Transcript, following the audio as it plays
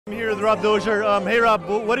I'm here with Rob Dozier. Hey Rob,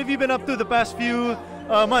 what have you been up to the past few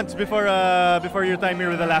months before your time here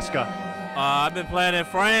with Alaska? I've been playing in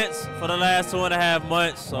France for the last 2.5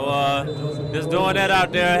 months, so just doing that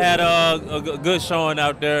out there. Had a good showing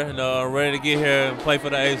out there, and ready to get here and play for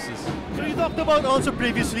the Aces. So you talked about also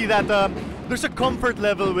previously that there's a comfort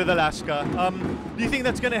level with Alaska. Do you think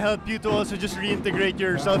that's going to help you to also just reintegrate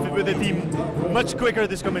yourself with the team much quicker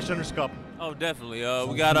this Commissioner's Cup? Oh, definitely.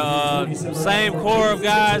 We got a same core of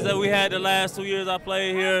guys that we had the last 2 years I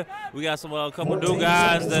played here. We got a couple new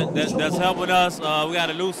guys that's helping us. We got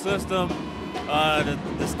a new system.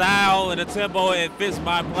 The style and the tempo, it fits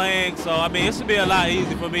my playing. So, I mean, it should be a lot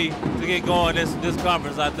easier for me to get going this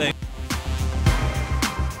conference, I think.